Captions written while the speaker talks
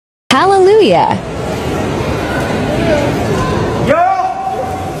Hallelujah. Yo,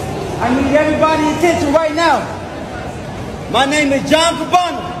 I need everybody's attention right now. My name is John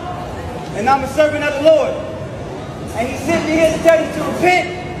Cabana, and I'm a servant of the Lord. And he sent me here to tell you to repent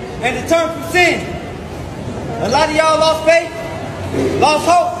and to turn from sin. A lot of y'all lost faith, lost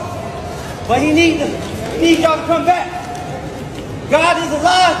hope, but he needs y'all to come back. God is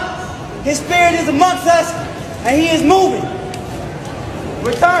alive. His spirit is amongst us, and he is moving.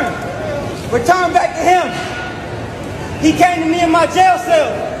 Return back to him. He came to me in my jail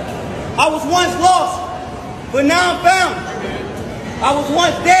cell. I was once lost, but now I'm found. I was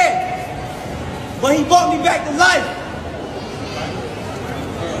once dead, but he brought me back to life.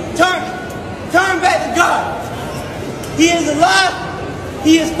 Turn back to God. He is alive.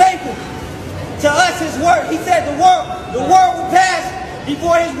 He is faithful to us, his word. He said the word will pass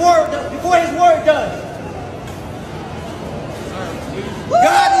before his word does.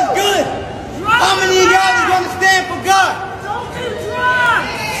 God is good. How many of y'all is going to stand for God?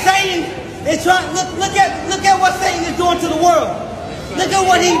 Satan is trying. Look at what Satan is doing to the world. Look at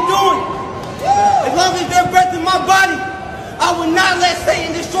what he's doing. As long as there's breath in my body, I will not let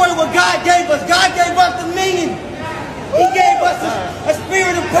Satan destroy what God gave us. God gave us dominion. He gave us a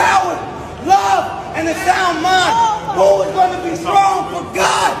spirit of power, love, and a sound mind. Who is going to be strong for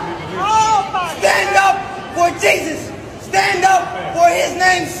God? Stand up for Jesus. Stand up for his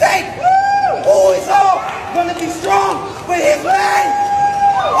name's sake. Who is all going to be strong for his name?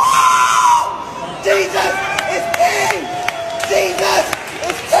 Jesus!